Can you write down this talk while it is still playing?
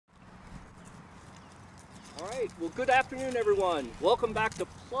right, well, good afternoon, everyone. Welcome back to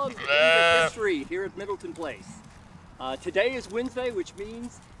Plug into History here at Middleton Place. Today is Wednesday, which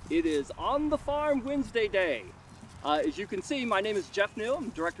means it is On the Farm Wednesday Day. As you can see, my name is Jeff Neal. I'm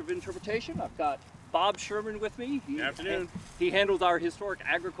Director of Interpretation. I've got Bob Sherman with me. Good afternoon. He handles our historic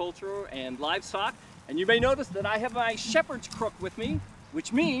agriculture and livestock. And you may notice that I have my shepherd's crook with me,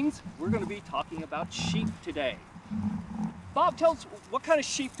 which means we're going to be talking about sheep today. Bob, tell us, what kind of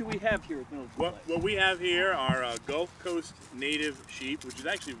sheep do we have here at Middleton Place? What we have here are Gulf Coast native sheep, which is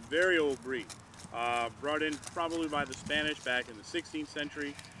actually a very old breed. Brought in probably by the Spanish back in the 16th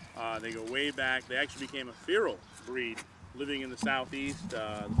century. They go way back. They actually became a feral breed living in the southeast,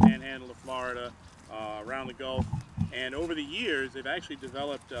 the panhandle of Florida, around the Gulf. And over the years, they've actually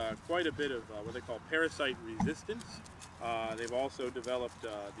developed quite a bit of what they call parasite resistance. They've also developed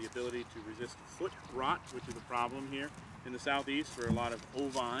the ability to resist foot rot, which is a problem here in the southeast for a lot of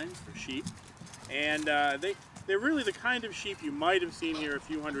ovines, for sheep. And they're really the kind of sheep you might have seen here a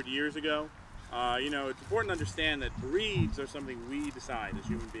few hundred years ago. You know, it's important to understand that breeds are something we decide as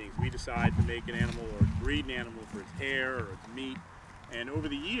human beings. We decide to make an animal or breed an animal for its hair or its meat. And over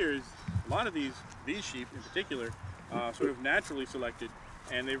the years, a lot of these sheep in particular, sort of naturally selected,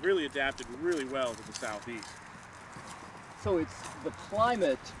 and they've really adapted really well to the southeast. So it's the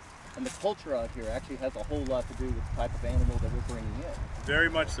climate and the culture out here actually has a whole lot to do with the type of animal that we're bringing in. Very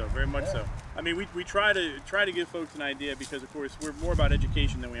much so, very much so. I mean, we try to give folks an idea because, of course, we're more about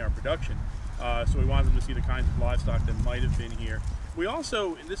education than we are production. So we want them to see the kinds of livestock that might have been here.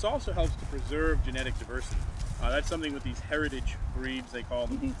 This also helps to preserve genetic diversity. That's something with these heritage breeds, they call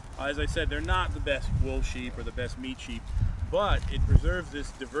them. As I said, they're not the best wool sheep or the best meat sheep, but it preserves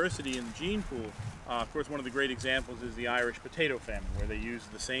this diversity in the gene pool. Of course, one of the great examples is the Irish potato famine, where they use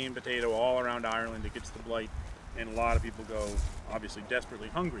the same potato all around Ireland. It gets the blight, and a lot of people go, obviously, desperately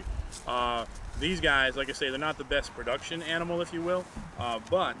hungry. These guys, like I say, they're not the best production animal, if you will,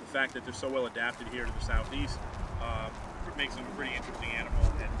 but the fact that they're so well adapted here to the southeast makes them a pretty interesting animal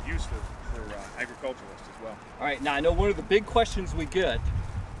and useful for agriculturalists as well. All right, now I know one of the big questions we get,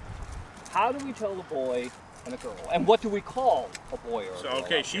 how do we tell a boy and a girl? And what do we call a boy or a girl?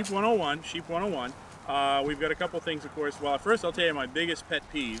 Okay, Sheep 101, Sheep 101. We've got a couple things, of course. Well, first I'll tell you my biggest pet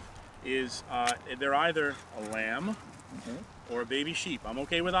peeve is they're either a lamb or a baby sheep. I'm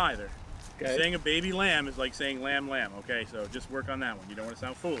okay with either. Okay. Saying a baby lamb is like saying lamb, lamb, okay? So just work on that one. You don't want to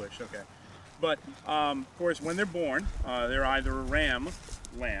sound foolish, okay? But, of course, when they're born, they're either a ram,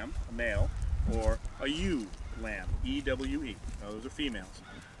 lamb, a male, or a ewe, lamb, E-W-E. Those are females.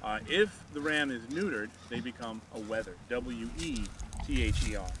 If the ram is neutered, they become a wether,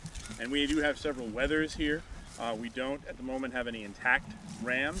 W-E-T-H-E-R. And we do have several wethers here. We don't, at the moment, have any intact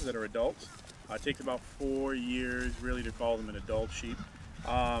rams that are adults. It takes about 4 years, really, to call them an adult sheep.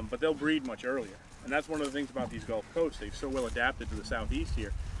 But they'll breed much earlier. And that's one of the things about these Gulf Coasts. They've so well adapted to the southeast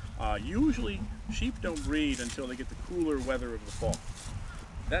here. Usually, sheep don't breed until they get the cooler weather of the fall.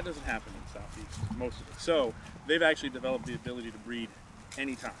 That doesn't happen in the southeast, most of it. So they've actually developed the ability to breed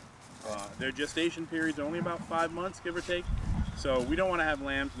anytime. Their gestation period's only about 5 months, give or take. So we don't want to have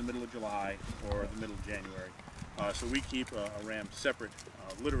lambs in the middle of July or the middle of January. So we keep a ram separate,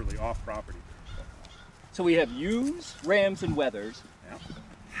 literally off property. So we have ewes, rams, and wethers. Yeah.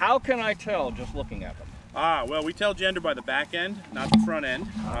 How can I tell just looking at them? Well, we tell gender by the back end, not the front end.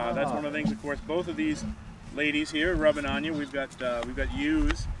 That's one of the things, of course, both of these ladies here rubbing on you. We've got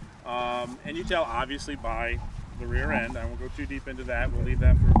ewes, and you tell obviously by the rear end. I won't go too deep into that. We'll leave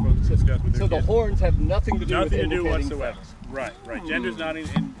that for folks to discuss with their kids. So the horns have nothing to do with indicating whatsoever. Sex. Right. Gender's not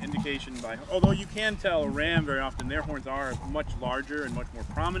an indication by, although you can tell a ram very often, their horns are much larger and much more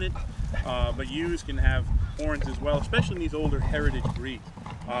prominent, but ewes can have horns as well, especially in these older heritage breeds.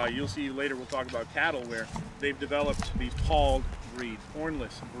 You'll see later, we'll talk about cattle where they've developed these pawled breeds,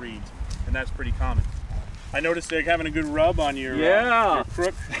 hornless breeds, and that's pretty common. I noticed they're having a good rub on your, your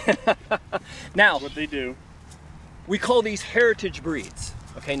crook. Now, that's what they do. We call these heritage breeds.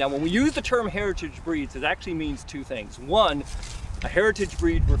 Okay, now when we use the term heritage breeds, it actually means two things. One, a heritage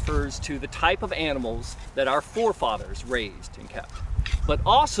breed refers to the type of animals that our forefathers raised and kept. But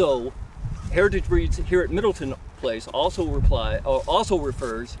also, heritage breeds here at Middleton Place also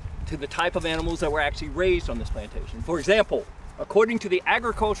refers to the type of animals that were actually raised on this plantation. For example, according to the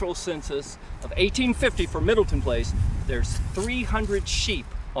agricultural census of 1850 for Middleton Place, there's 300 sheep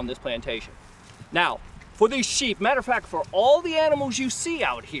on this plantation. Now, for these sheep, matter of fact, for all the animals you see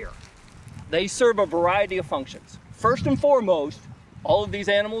out here, they serve a variety of functions. First and foremost, all of these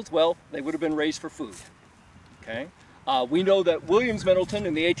animals, well, they would have been raised for food, okay? We know that Williams Middleton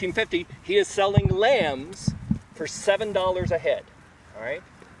in the 1850, he is selling lambs for $7 a head, all right?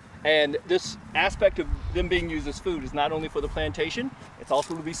 And this aspect of them being used as food is not only for the plantation, it's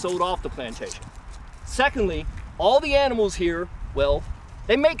also to be sold off the plantation. Secondly, all the animals here, well,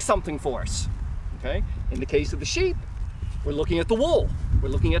 they make something for us, okay? In the case of the sheep, we're looking at the wool. We're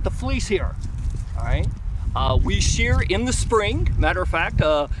looking at the fleece here, all right? We shear in the spring. Matter of fact,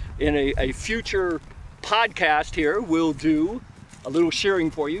 in a future podcast here, we'll do a little shearing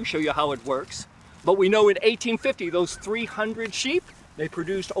for you, show you how it works. But we know in 1850, those 300 sheep, they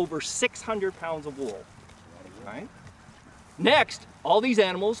produced over 600 pounds of wool, right? Next, all these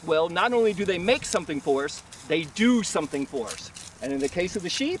animals, well, not only do they make something for us, they do something for us. And in the case of the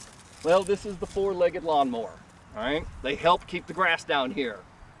sheep, well, this is the four-legged lawnmower, all right? They help keep the grass down here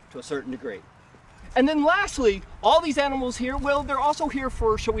to a certain degree. And then lastly, all these animals here, well, they're also here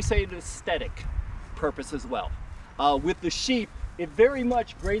for, shall we say, an aesthetic purpose as well. With the sheep, it very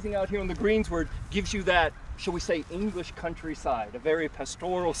much, grazing out here on the greensward, gives you that, shall we say, English countryside, a very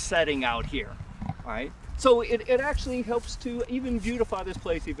pastoral setting out here, all right? So it actually helps to even beautify this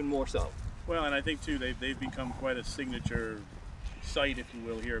place even more so. Well, and I think too, they've become quite a signature site, if you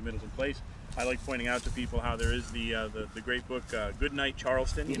will, here at Middleton Place. I like pointing out to people how there is the great book, Good Night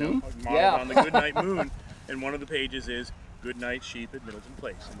Charleston, you know, modeled on the Good Night Moon, and one of the pages is Good Night Sheep at Middleton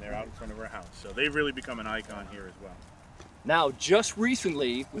Place, and they're out in front of our house. So they've really become an icon here as well. Now, just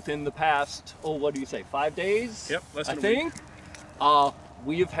recently, within the past, oh, what do you say, 5 days? Yep, less than I a think, week.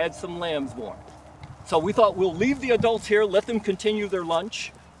 We have had some lambs born. So we thought we'll leave the adults here, let them continue their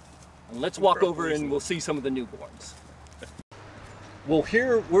lunch, and let's walk over and we'll see some of the newborns. Well,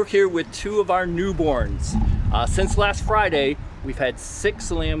 we're here with two of our newborns. Since last Friday, we've had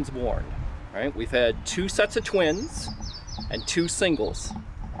 6 lambs born. Right? We've had 2 sets of twins and 2 singles.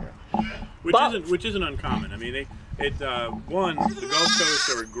 Which isn't uncommon. I mean, one, the Gulf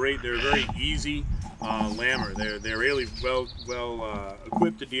Coast are great. They're very easy lammer. They're really well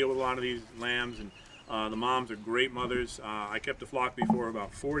equipped to deal with a lot of these lambs, and the moms are great mothers. I kept a flock before,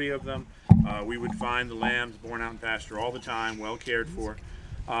 about 40 of them. We would find the lambs born out in pasture all the time, well cared for.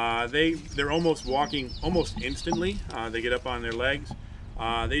 They're almost walking almost instantly. They get up on their legs.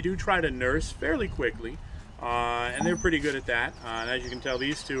 They do try to nurse fairly quickly, and they're pretty good at that. And as you can tell,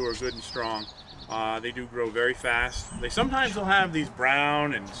 these two are good and strong. They do grow very fast. Sometimes they'll have these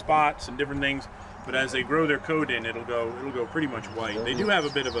brown and spots and different things, but as they grow their coat in, it'll go pretty much white. They do have a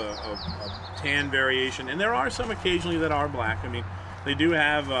bit of a tan variation, and there are some occasionally that are black. I mean, they do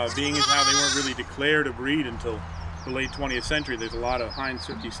have, being as how they weren't really declared a breed until the late 20th century, there's a lot of Heinz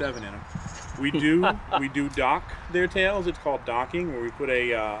 57 in them. We do dock their tails. It's called docking, where we put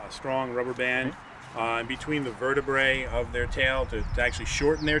a strong rubber band in between the vertebrae of their tail to actually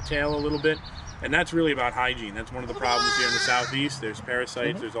shorten their tail a little bit. And that's really about hygiene. That's one of the problems here in the southeast. There's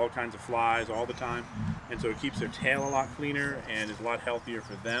parasites, there's all kinds of flies all the time. And so it keeps their tail a lot cleaner and is a lot healthier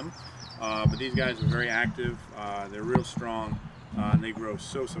for them. But these guys are very active, they're real strong, and they grow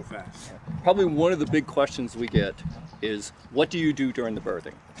so fast. Probably one of the big questions we get is, what do you do during the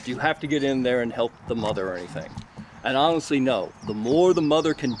birthing? Do you have to get in there and help the mother or anything? And honestly, no. The more the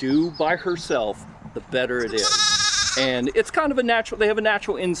mother can do by herself, the better it is. And it's kind of a natural, they have a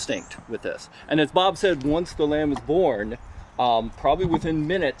natural instinct with this. And as Bob said, once the lamb is born, probably within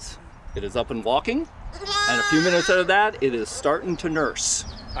minutes, it is up and walking. And a few minutes out of that, it is starting to nurse.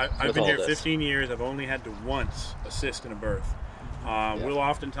 I've been here 15 years. I've only had to once assist in a birth. We'll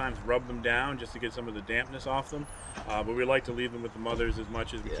oftentimes rub them down just to get some of the dampness off them, but we like to leave them with the mothers as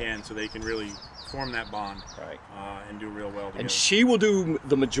much as we can so they can really form that bond and do real well together. And she will do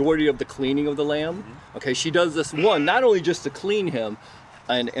the majority of the cleaning of the lamb. Okay, she does this one, not only just to clean him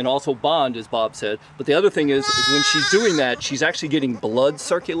and also bond, as Bob said, but the other thing is when she's doing that, she's actually getting blood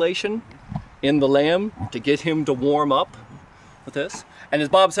circulation in the lamb to get him to warm up with this. And as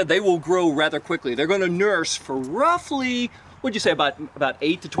Bob said, they will grow rather quickly. They're going to nurse for roughly, what'd you say, about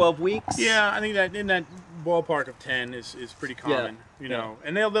 8 to 12 weeks? Yeah, I think that in that ballpark of 10 is pretty common, you know.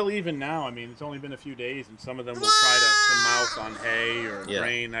 And they'll even now, I mean, it's only been a few days, and some of them will try to mouth on hay or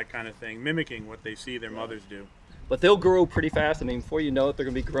grain, that kind of thing, mimicking what they see their mothers do. But they'll grow pretty fast. I mean, before you know it, they're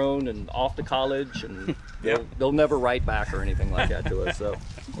going to be grown and off to college, and they'll never write back or anything like that to us, so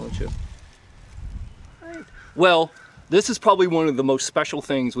won't you? Right. Well, this is probably one of the most special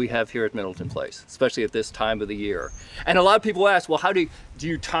things we have here at Middleton Place, especially at this time of the year. And a lot of people ask, well, how do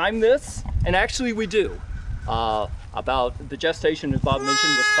you time this? And actually we do. About the gestation, as Bob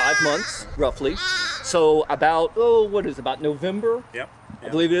mentioned, was 5 months, roughly. So about, about November? Yep. I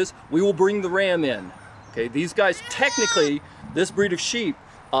believe it is. We will bring the ram in. Okay, these guys, technically, this breed of sheep,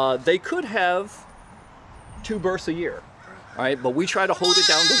 they could have 2 births a year. All right, but we try to hold it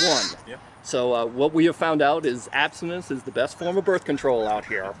down to 1. Yep. So what we have found out is abstinence is the best form of birth control out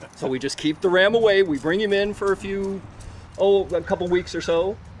here. So we just keep the ram away. We bring him in for a couple weeks or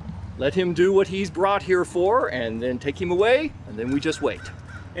so. Let him do what he's brought here for, and then take him away, and then we just wait.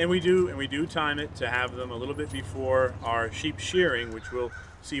 And we do time it to have them a little bit before our sheep shearing, which we'll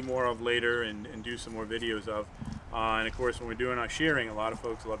see more of later and do some more videos of. And of course, when we're doing our shearing, a lot of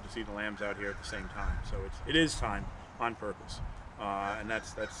folks love to see the lambs out here at the same time. So it is time on purpose, and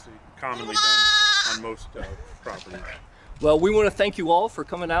that's commonly done on most properties. Well, we want to thank you all for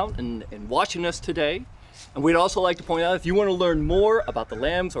coming out and watching us today. And we'd also like to point out, if you want to learn more about the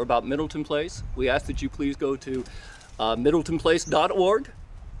lambs or about Middleton Place, we ask that you please go to middletonplace.org.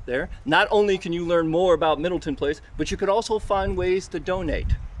 There. Not only can you learn more about Middleton Place, but you could also find ways to donate,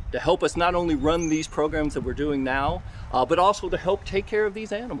 to help us not only run these programs that we're doing now, but also to help take care of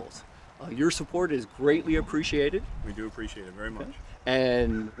these animals. Your support is greatly appreciated. We do appreciate it very much. Okay.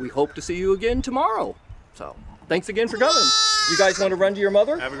 And we hope to see you again tomorrow. So, thanks again for coming. You guys want to run to your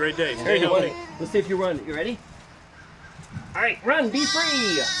mother? Have a great day. Stay Stay healthy. Let's see if you run. You ready? All right, run, be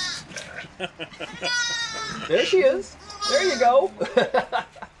free. There she is. There you go.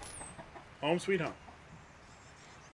 Home sweet home.